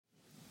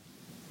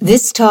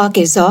This talk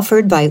is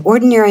offered by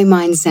Ordinary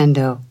Mind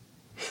Zendo.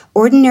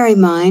 Ordinary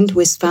Mind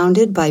was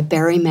founded by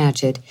Barry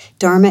Magid,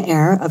 Dharma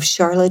heir of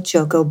Charlotte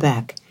Joko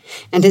Beck,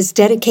 and is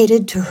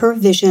dedicated to her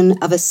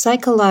vision of a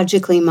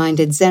psychologically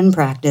minded Zen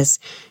practice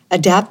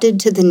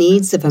adapted to the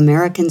needs of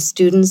American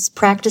students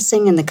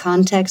practicing in the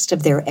context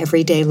of their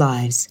everyday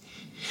lives.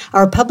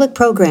 Our public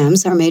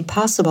programs are made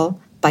possible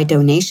by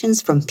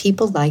donations from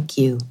people like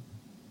you.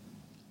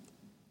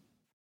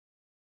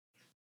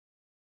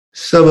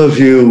 Some of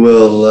you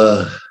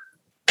will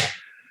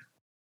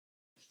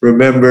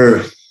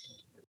remember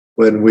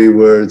when we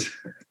were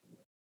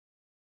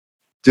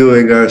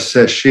doing our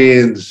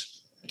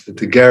sessions at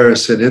the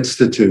Garrison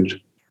Institute.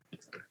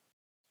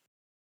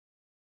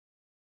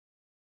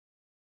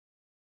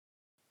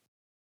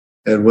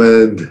 And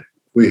when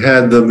we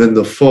had them in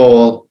the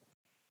fall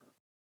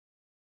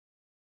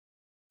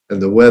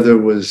and the weather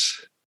was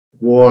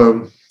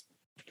warm,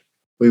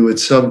 we would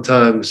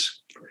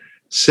sometimes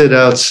sit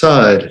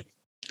outside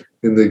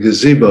in the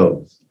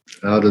gazebo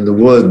out in the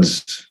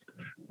woods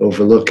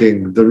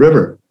overlooking the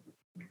river.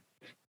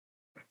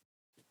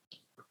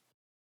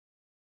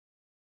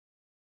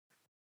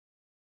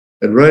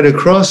 And right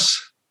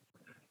across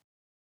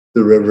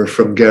the river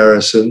from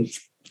Garrison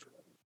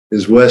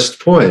is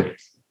West Point.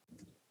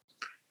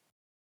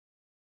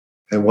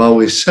 And while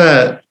we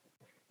sat,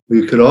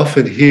 we could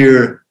often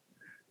hear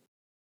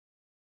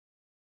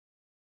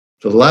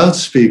the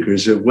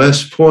loudspeakers at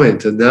West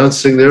Point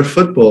announcing their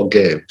football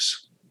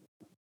games.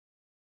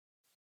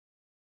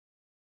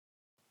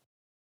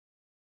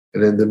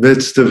 And in the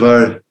midst of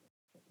our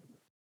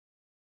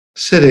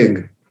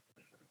sitting,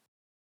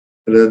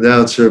 an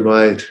announcer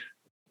might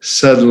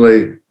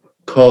suddenly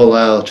call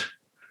out,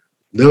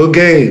 "No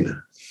gain."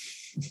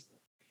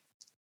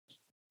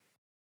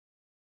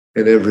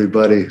 And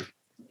everybody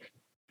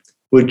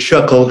would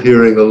chuckle,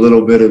 hearing a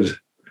little bit of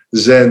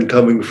Zen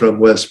coming from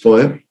West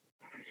Point.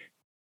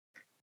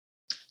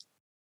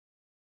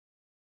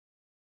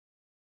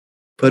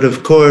 But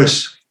of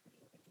course,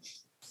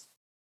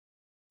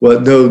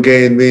 what no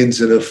gain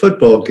means in a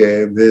football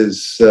game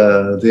is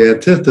the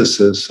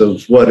antithesis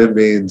of what it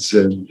means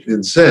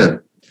in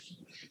Zen.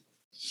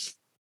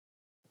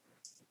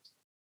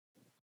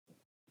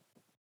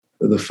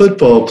 The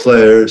football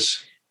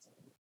players,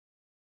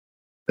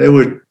 they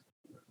were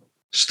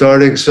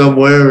starting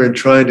somewhere and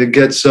trying to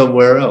get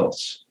somewhere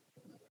else.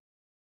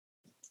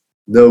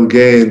 No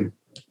gain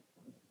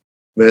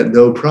meant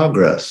no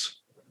progress.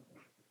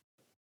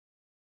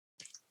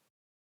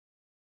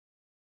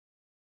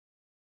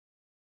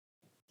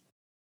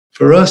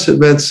 For us, it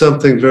meant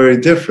something very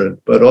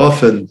different, but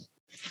often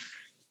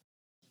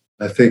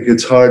I think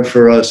it's hard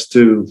for us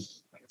to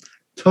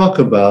talk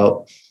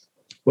about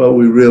what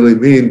we really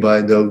mean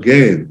by no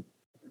gain.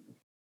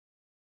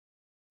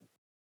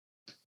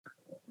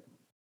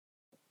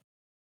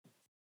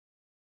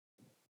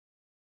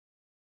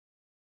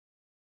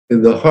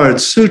 In the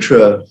Heart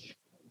Sutra,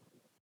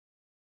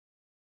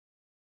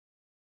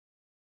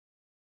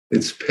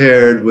 it's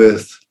paired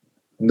with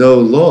no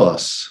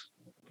loss,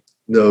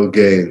 no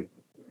gain.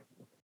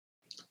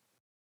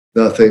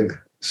 Nothing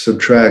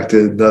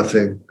subtracted,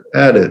 nothing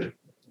added.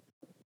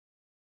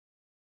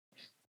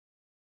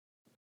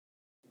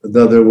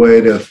 Another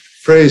way to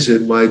phrase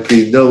it might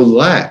be no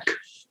lack,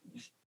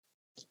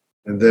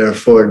 and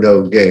therefore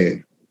no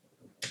gain.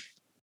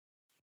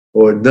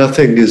 Or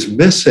nothing is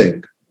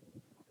missing,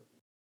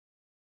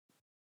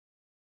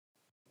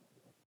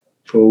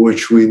 for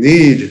which we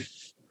need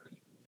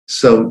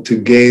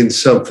to gain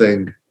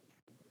something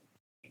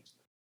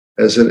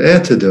as an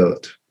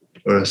antidote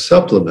or a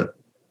supplement.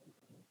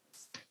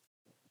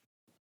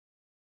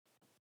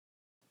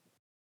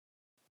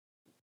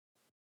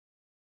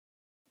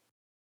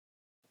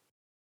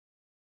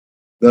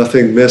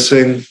 Nothing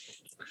missing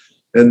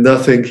and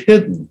nothing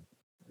hidden.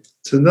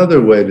 It's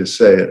another way to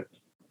say it.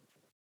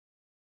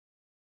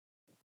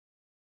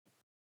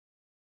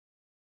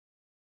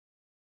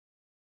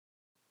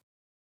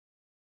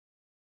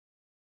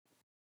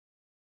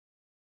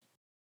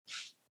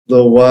 A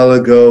little while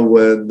ago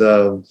when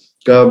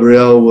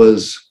Gabrielle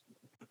was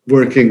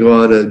working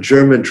on a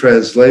German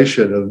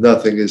translation of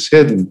Nothing is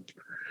Hidden,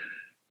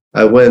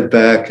 I went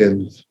back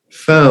and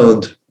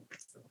found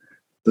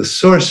the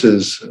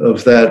sources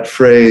of that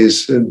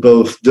phrase in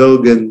both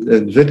Dogen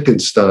and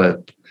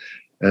Wittgenstein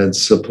and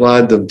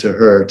supplied them to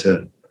her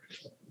to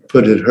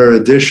put in her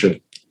edition.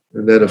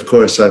 And then, of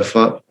course, I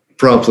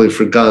promptly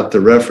forgot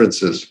the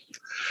references.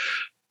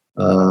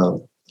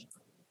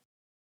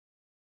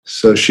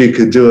 So she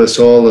could do us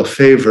all a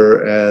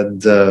favor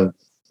and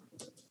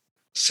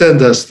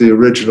send us the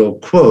original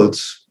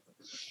quotes.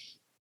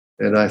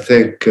 And I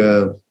think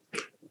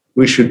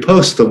we should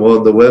post them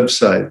on the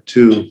website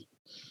too.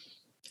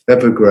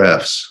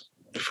 Epigraphs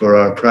for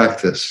our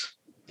practice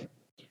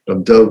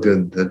from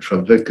Dogen and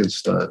from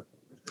Wittgenstein.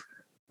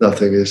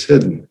 Nothing is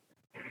hidden.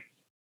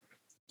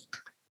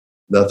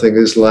 Nothing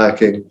is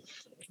lacking.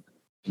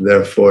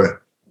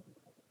 Therefore,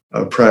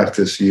 our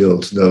practice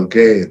yields no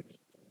gain.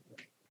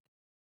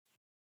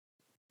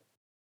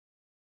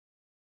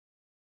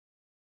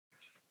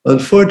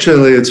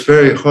 Unfortunately, it's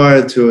very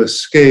hard to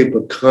escape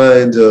a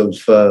kind of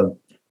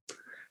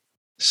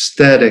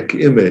static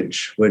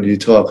image when you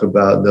talk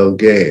about no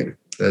gain.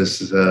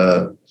 There's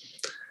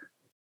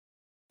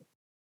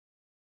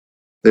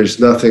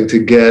nothing to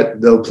get,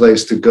 no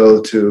place to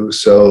go to,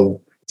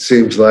 so it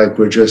seems like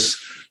we're just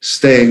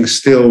staying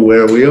still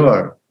where we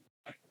are.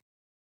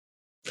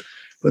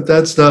 But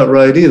that's not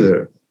right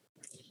either.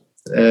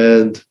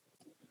 And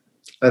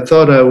I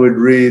thought I would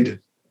read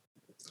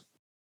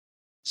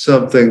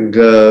something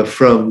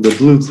from the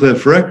Blue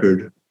Cliff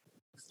Record,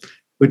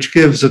 which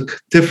gives a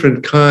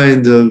different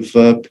kind of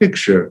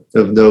picture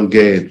of no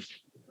gain.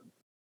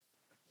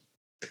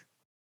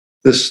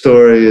 This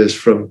story is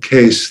from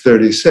Case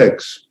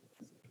 36.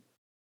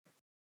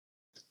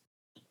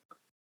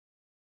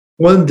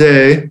 One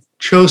day,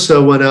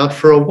 Chosa went out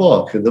for a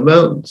walk in the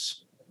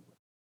mountains.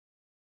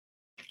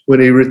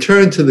 When he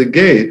returned to the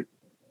gate,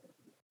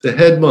 the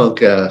head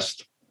monk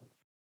asked,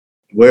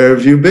 "Where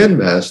have you been,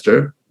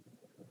 master?"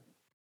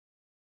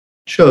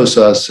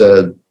 Chosa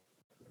said,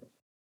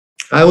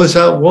 "I was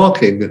out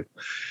walking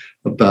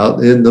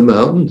about in the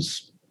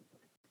mountains."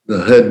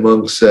 The head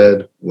monk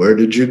said, "Where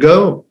did you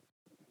go?"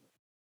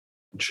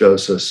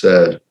 Chosa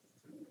said,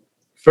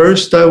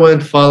 "First I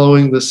went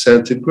following the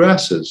scented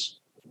grasses.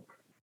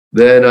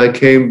 Then I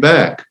came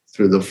back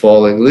through the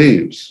falling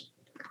leaves."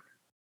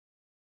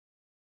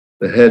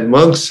 The head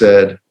monk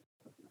said,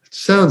 "It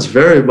sounds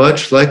very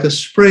much like a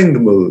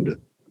spring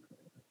mood."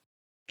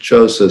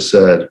 Chosa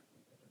said,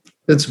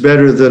 "It's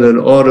better than an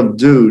autumn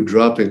dew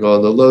dropping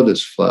on the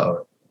lotus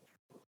flower."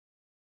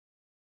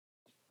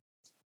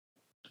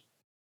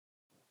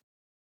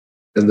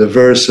 And the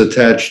verse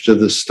attached to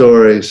the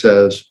story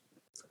says,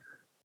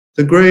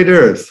 "The great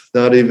earth,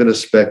 not even a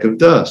speck of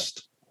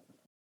dust.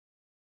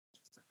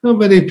 How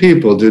many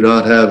people do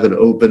not have an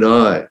open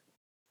eye?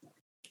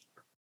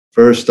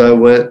 First I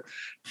went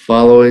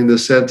following the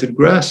scented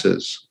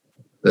grasses.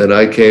 Then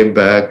I came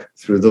back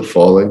through the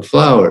falling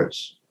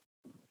flowers.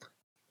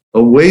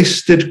 A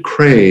wasted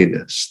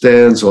crane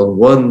stands on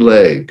one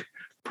leg,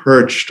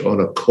 perched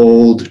on a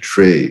cold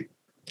tree.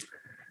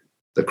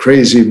 The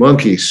crazy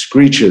monkey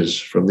screeches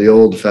from the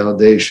old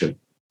foundation.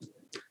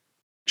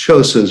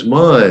 Chosa's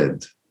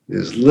mind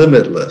is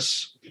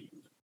limitless."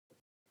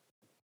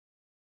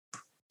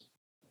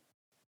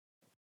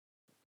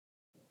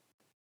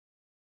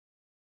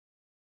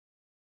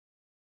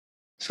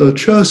 So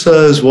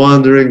Chosa is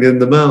wandering in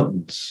the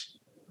mountains.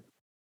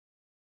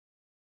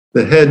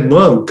 The head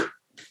monk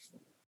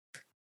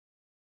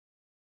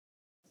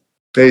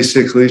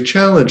basically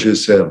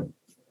challenges him.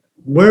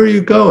 "Where are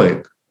you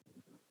going?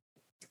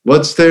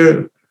 What's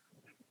there?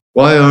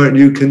 Why aren't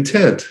you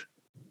content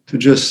to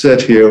just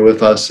sit here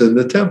with us in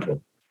the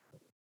temple?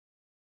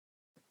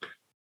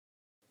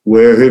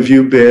 Where have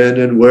you been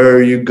and where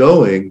are you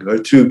going?" are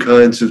two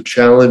kinds of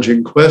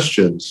challenging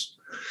questions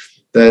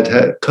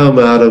that come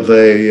out of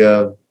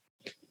a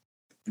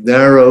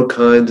narrow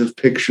kind of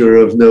picture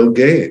of no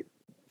gain.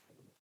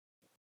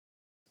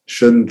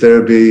 Shouldn't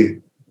there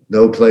be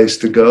no place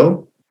to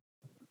go?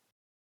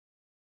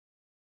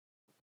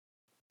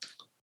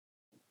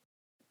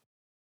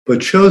 But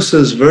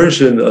Chosa's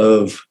version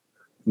of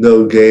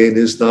no gain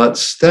is not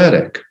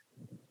static.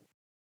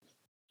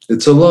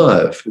 It's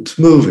alive, it's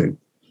moving.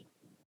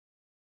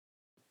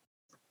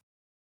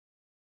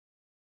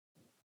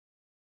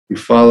 He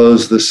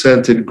follows the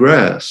scented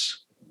grass.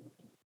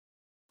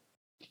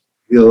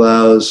 He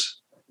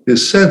allows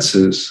his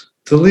senses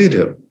to lead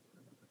him.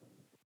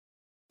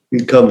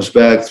 He comes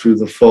back through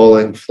the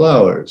falling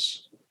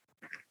flowers.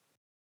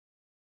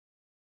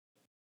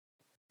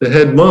 The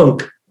head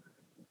monk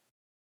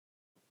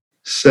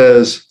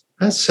says,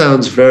 "That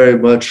sounds very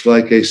much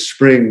like a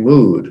spring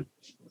mood."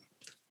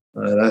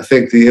 And I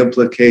think the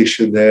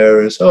implication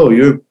there is, oh,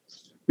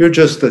 you're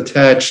just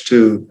attached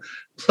to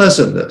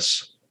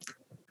pleasantness.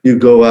 You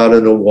go out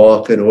on a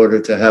walk in order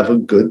to have a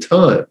good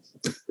time.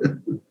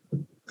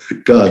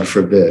 God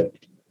forbid.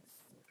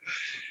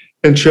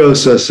 And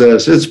Chosa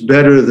says, "It's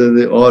better than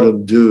the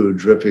autumn dew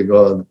dripping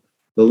on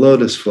the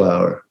lotus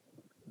flower."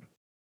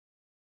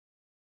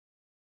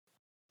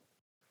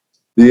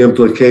 The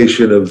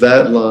implication of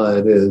that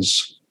line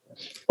is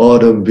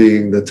autumn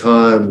being the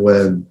time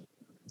when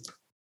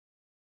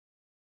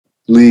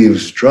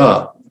leaves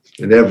drop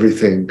and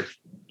everything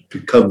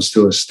comes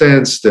to a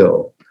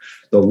standstill.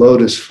 The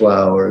lotus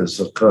flower is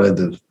a kind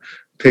of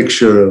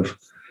picture of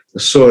a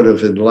sort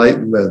of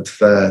enlightenment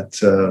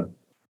that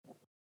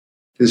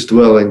is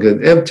dwelling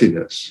in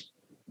emptiness.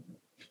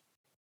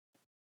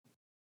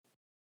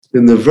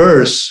 In the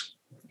verse,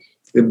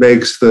 it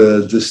makes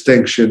the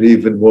distinction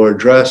even more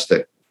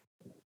drastic.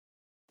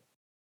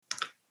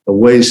 A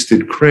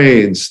wasted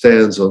crane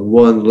stands on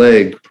one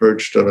leg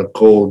perched on a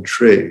cold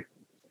tree.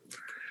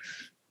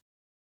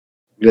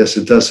 Yes,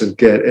 it doesn't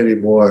get any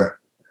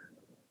more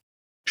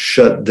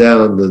shut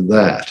down than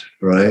that,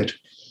 right?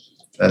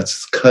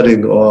 That's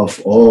cutting off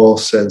all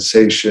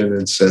sensation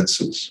and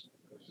senses.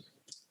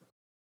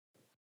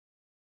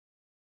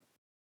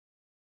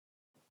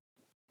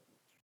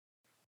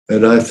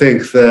 And I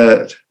think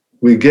that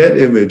we get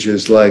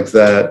images like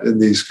that in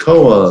these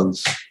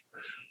koans,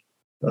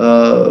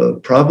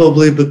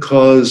 probably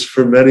because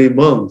for many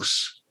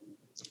monks,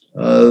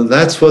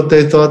 that's what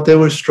they thought they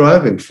were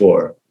striving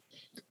for,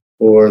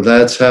 or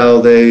that's how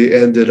they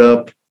ended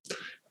up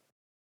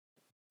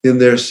in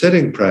their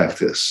sitting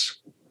practice,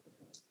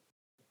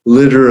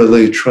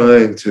 literally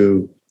trying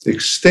to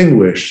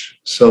extinguish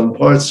some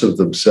parts of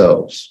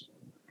themselves,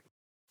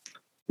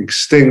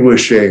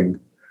 extinguishing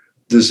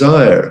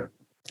desire,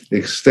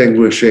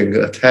 extinguishing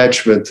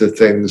attachment to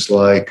things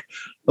like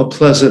a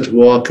pleasant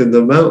walk in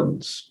the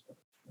mountains.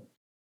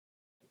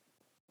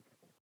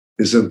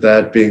 Isn't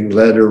that being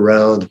led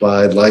around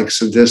by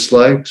likes and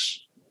dislikes?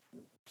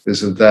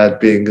 Isn't that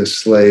being a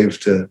slave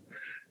to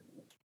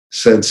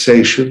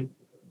sensation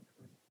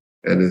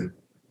and a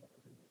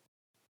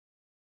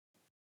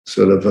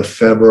sort of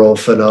ephemeral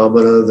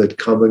phenomena that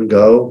come and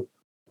go?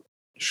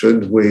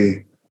 Shouldn't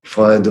we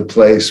find a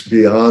place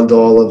beyond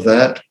all of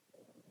that?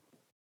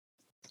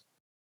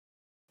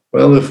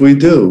 Well, if we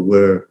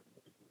do,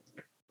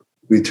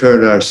 we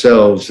turn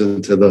ourselves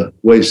into the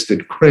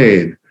wasted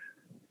crane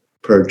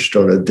perched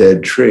on a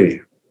dead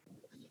tree.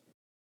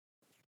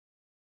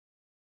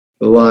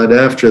 The line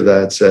after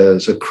that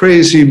says, "A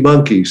crazy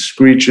monkey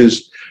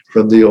screeches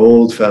from the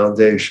old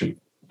foundation."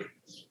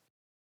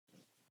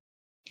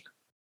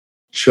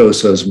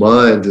 Chosa's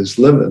mind is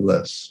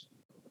limitless.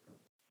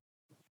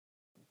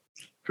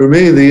 For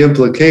me, the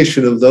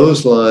implication of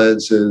those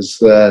lines is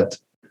that,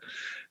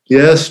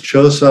 yes,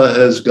 Chosa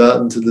has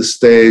gotten to the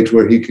stage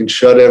where he can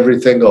shut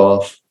everything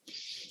off.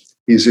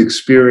 He's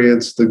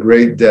experienced the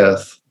great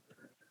death.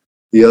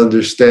 He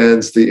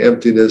understands the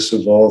emptiness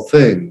of all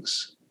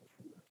things.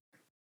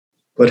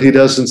 But he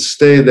doesn't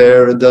stay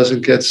there and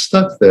doesn't get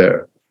stuck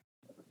there.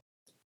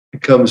 He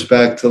comes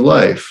back to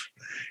life,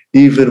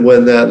 even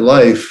when that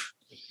life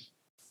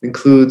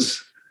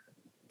includes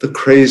the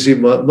crazy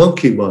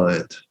monkey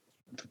mind,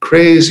 the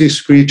crazy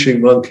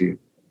screeching monkey,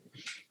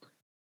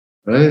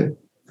 right?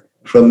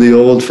 From the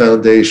old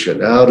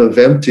foundation, out of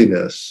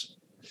emptiness,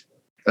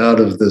 out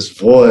of this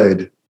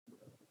void,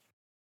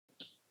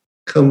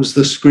 comes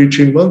the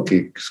screeching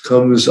monkey,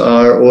 comes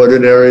our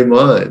ordinary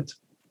mind,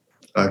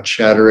 our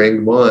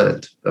chattering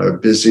mind, our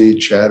busy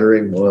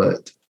chattering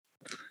mind.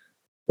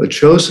 But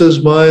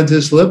Chosa's mind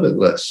is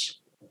limitless.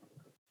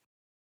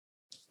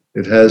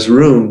 It has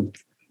room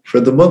for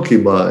the monkey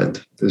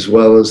mind, as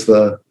well as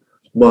the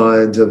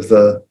mind of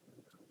the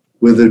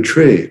withered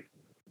tree.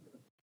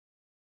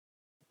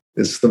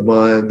 It's the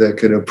mind that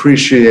can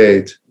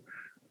appreciate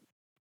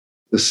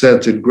the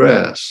scented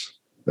grass,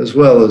 as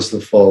well as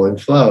the falling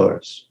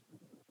flowers.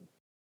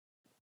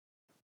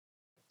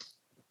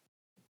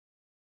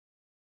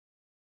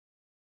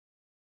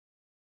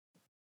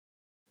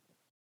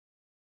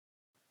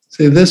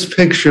 See, this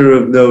picture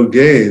of no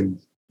gain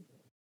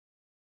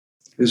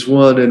is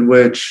one in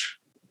which,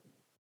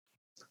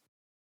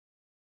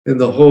 in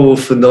the whole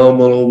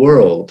phenomenal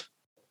world,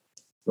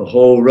 the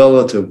whole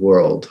relative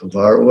world of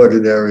our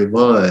ordinary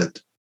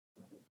mind,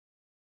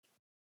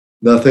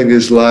 nothing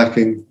is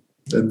lacking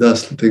and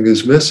nothing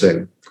is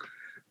missing.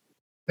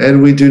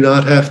 And we do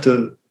not have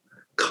to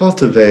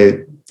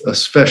cultivate a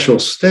special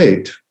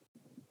state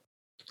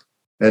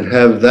and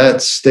have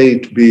that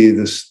state be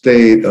the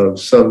state of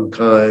some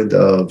kind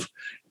of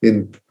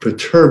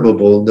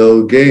imperturbable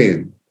no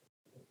gain.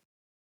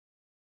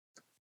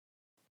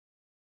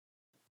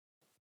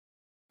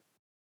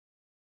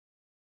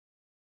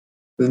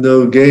 The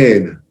no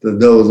gain, the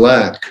no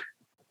lack,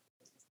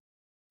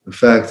 the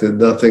fact that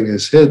nothing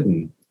is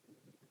hidden,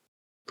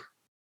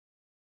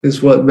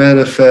 is what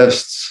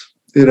manifests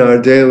in our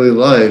daily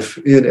life,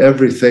 in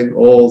everything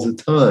all the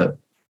time.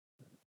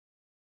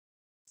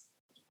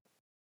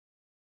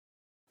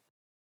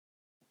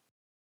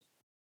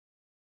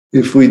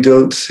 If we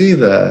don't see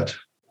that,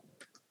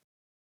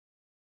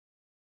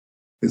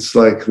 it's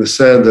like the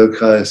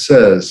Sandokai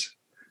says,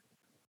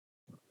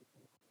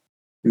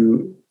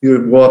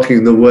 you're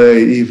walking the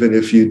way even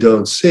if you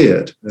don't see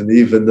it, and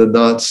even the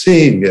not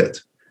seeing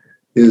it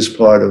is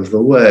part of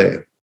the way.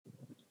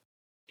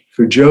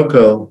 For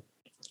Joko,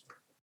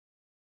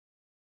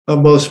 our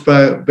most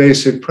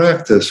basic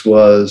practice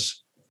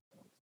was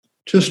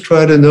just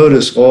try to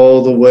notice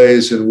all the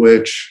ways in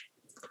which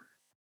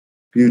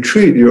you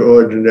treat your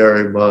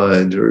ordinary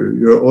mind or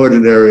your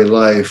ordinary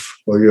life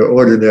or your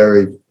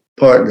ordinary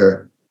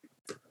partner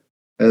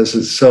as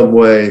in some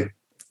way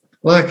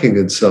lacking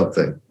in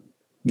something,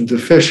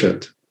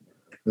 deficient,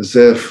 as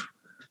if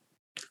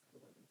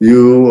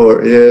you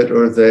or it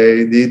or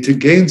they need to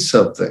gain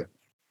something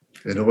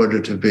in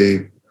order to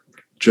be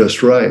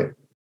just right.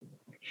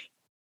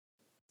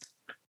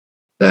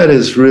 That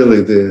is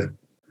really the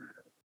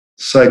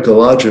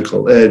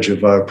psychological edge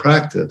of our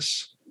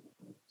practice,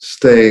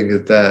 staying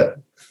at that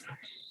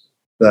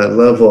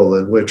level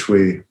in which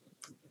we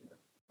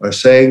are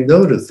saying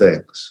no to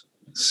things,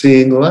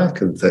 seeing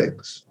lack in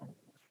things.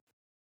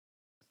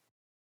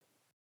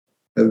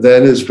 And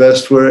then as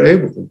best we're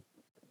able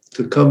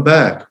to come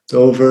back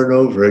over and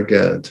over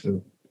again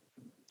to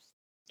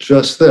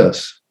just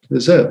this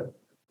is it.